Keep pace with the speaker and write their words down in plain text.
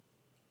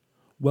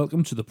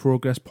Welcome to the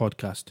Progress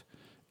Podcast.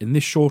 In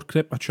this short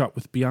clip, I chat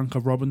with Bianca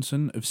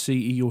Robinson of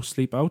CEO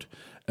Sleepout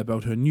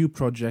about her new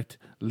project,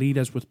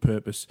 Leaders with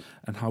Purpose,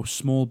 and how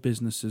small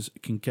businesses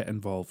can get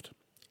involved.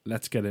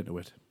 Let's get into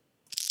it.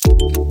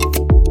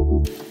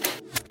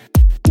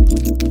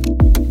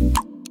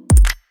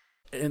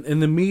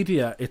 In the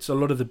media, it's a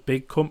lot of the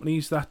big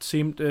companies that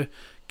seem to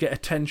get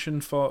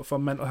attention for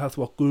mental health,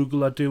 what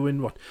Google are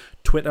doing, what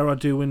Twitter are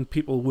doing,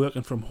 people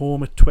working from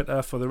home at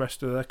Twitter for the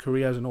rest of their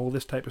careers and all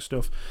this type of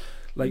stuff.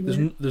 Like,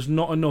 there's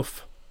not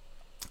enough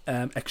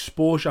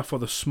exposure for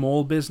the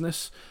small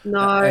business. No,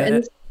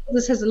 and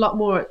this has a lot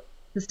more,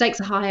 the stakes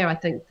are higher, I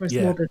think, for a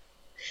small business.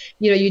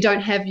 You know, you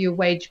don't have your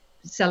wage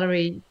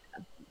salary,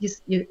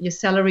 your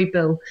salary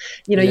bill.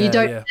 You know, you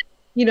don't... Yeah.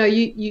 You know,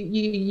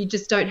 you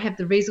just don't have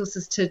the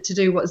resources to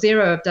do what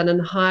Xero have done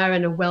and hire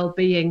a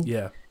well-being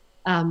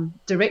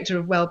director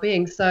of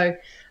well-being. So,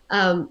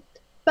 but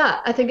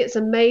I think it's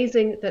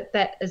amazing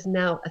that is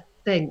now a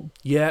thing.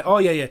 Yeah. Oh,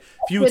 yeah.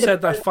 If you had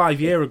said that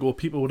 5 years ago,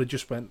 people would have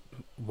just went,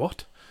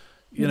 "What?"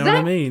 You know what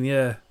I mean?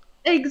 Yeah.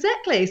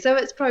 Exactly. So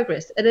it's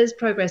progress. It is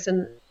progress,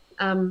 and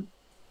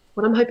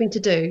what I'm hoping to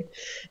do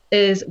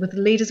is with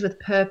Leaders with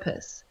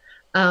Purpose,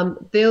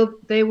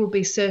 there will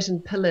be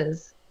certain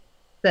pillars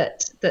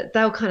that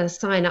they'll kind of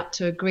sign up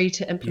to agree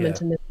to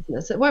implement in their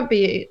business. It won't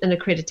be an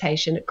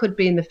accreditation. It could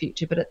be in the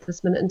future, but at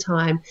this minute in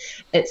time,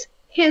 it's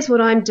here's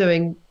what I'm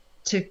doing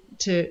to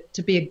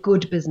be a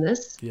good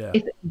business,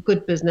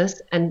 good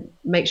business, and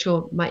make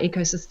sure my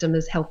ecosystem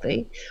is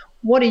healthy.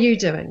 What are you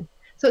doing?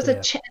 So it's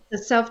a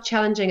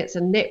self-challenging. It's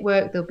a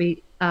network. There'll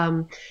be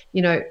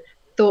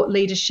thought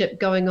leadership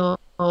going on.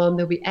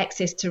 There'll be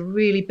access to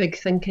really big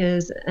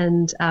thinkers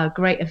and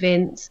great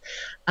events.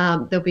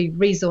 There'll be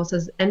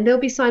resources, and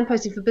there'll be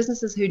signposting for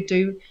businesses who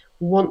do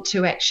want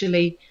to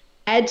actually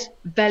add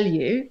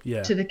value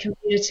to the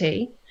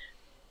community.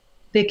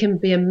 There can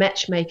be a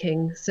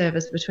matchmaking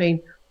service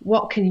between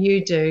what can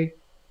you do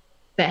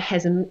that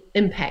has an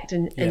impact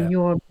in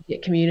your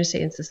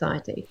community and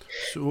society.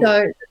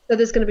 So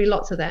there's going to be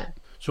lots of that.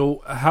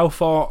 So how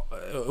far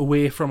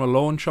away from a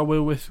launch are we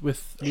with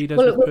Leaders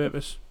with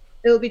Purpose?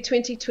 It'll be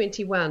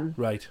 2021.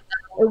 Right.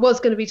 It was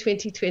going to be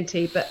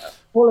 2020, but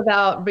all of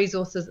our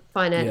resources,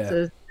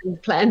 finances,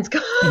 and plans go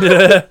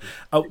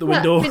out the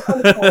window.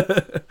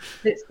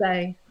 Let's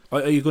say.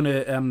 Are you going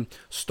to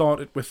start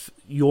it with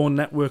your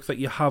network that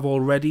you have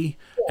already,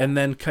 and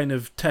then kind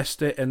of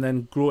test it, and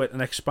then grow it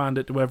and expand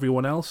it to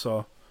everyone else,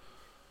 or?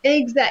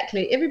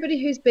 Exactly.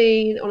 Everybody who's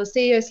been on a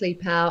CEO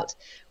Sleepout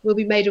will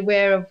be made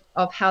aware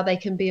of how they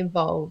can be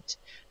involved,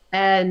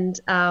 and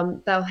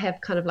they'll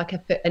have kind of like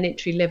an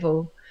entry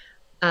level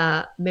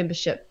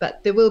membership.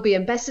 But there will be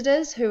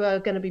ambassadors who are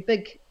going to be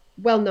big,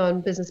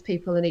 well-known business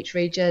people in each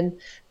region,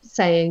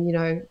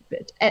 saying,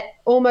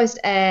 almost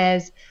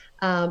as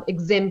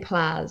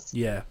exemplars,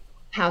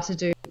 how to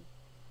do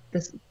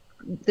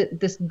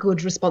this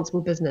good,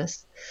 responsible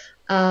business.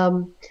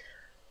 And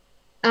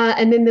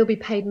then there'll be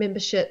paid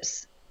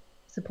memberships,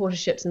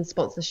 supporterships, and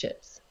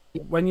sponsorships.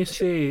 When you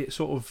say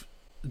sort of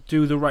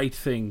do the right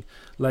thing,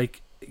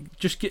 like,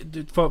 just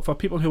get for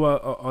people who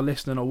are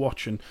listening or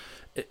watching,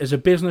 as a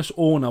business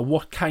owner,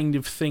 what kind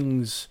of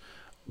things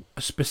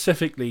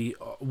specifically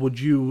would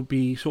you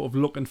be sort of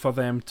looking for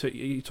them to?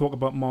 You talk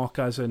about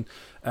markers and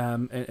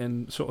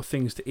sort of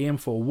things to aim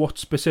for.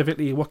 What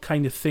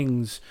kind of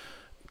things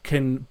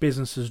can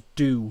businesses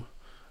do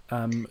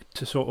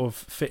to sort of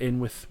fit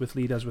in with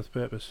Leaders with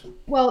Purpose?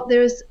 Well,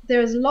 there is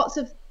lots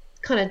of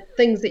kind of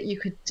things that you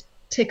could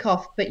tick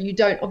off, but you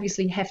don't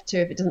obviously have to,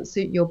 if it doesn't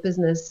suit your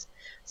business,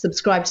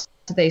 subscribe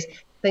to these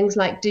things.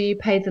 Like, do you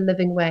pay the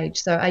living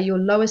wage? So are your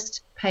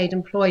lowest paid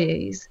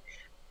employees,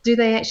 do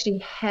they actually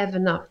have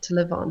enough to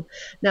live on?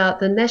 Now,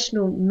 the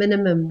national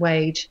minimum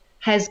wage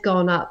has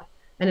gone up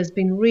and has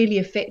been really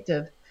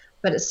effective,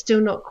 but it's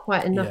still not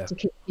quite enough to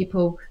keep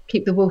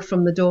the wolf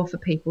from the door for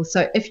people.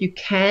 So if you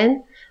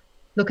can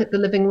look at the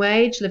Living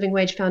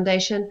Wage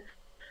Foundation,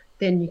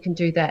 then you can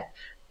do that.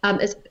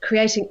 It's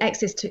creating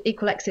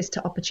equal access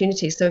to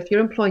opportunities. So if you're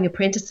employing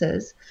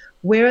apprentices,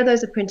 where are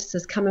those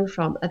apprentices coming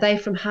from? Are they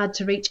from hard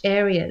to reach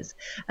areas?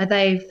 Are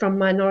they from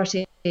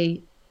minority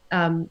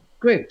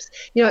groups?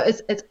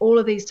 It's all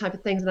of these type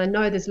of things. And I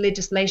know there's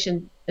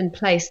legislation in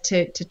place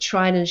to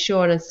try and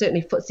ensure, and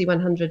certainly FTSE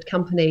 100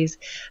 companies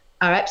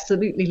are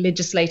absolutely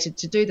legislated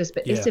to do this,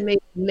 but SME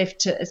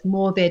left to, it's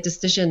more their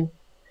decision.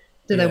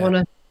 Do they want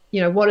to,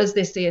 what is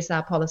their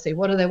CSR policy?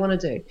 What do they want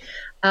to do?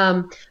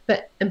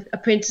 But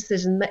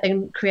apprentices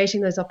and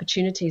creating those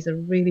opportunities are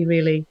really,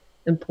 really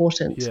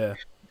important. Yeah.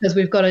 Because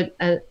we've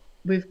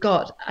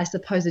got, I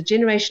suppose, a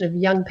generation of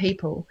young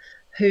people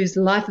whose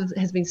life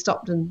has been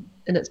stopped in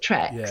its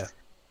tracks. Yeah.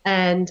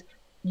 And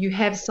you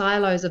have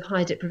silos of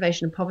high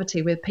deprivation and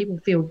poverty where people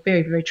feel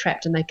very, very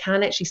trapped and they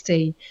can't actually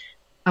see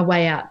a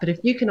way out. But if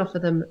you can offer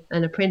them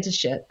an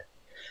apprenticeship,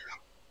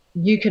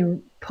 you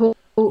can put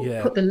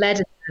the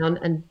ladder down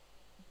and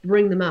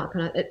bring them up,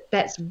 and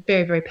that's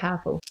very, very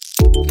powerful.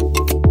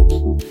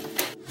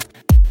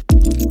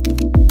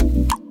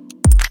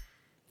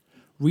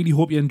 Really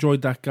hope you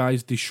enjoyed that,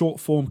 guys. The short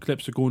form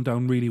clips are going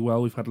down really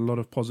well. We've had a lot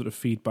of positive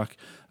feedback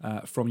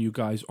from you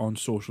guys on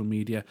social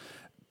media.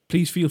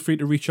 Please feel free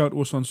to reach out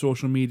to us on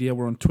social media.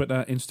 We're on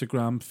Twitter,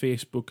 Instagram,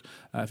 Facebook.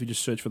 If you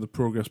just search for The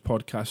Progress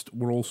Podcast.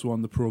 We're also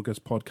on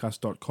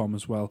theprogresspodcast.com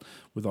as well,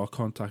 with our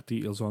contact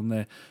details on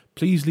there.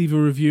 Please leave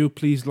a review.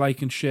 Please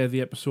like and share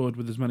the episode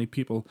with as many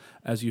people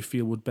as you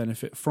feel would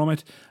benefit from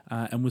it.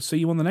 And we'll see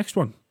you on the next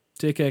one.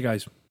 Take care,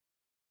 guys.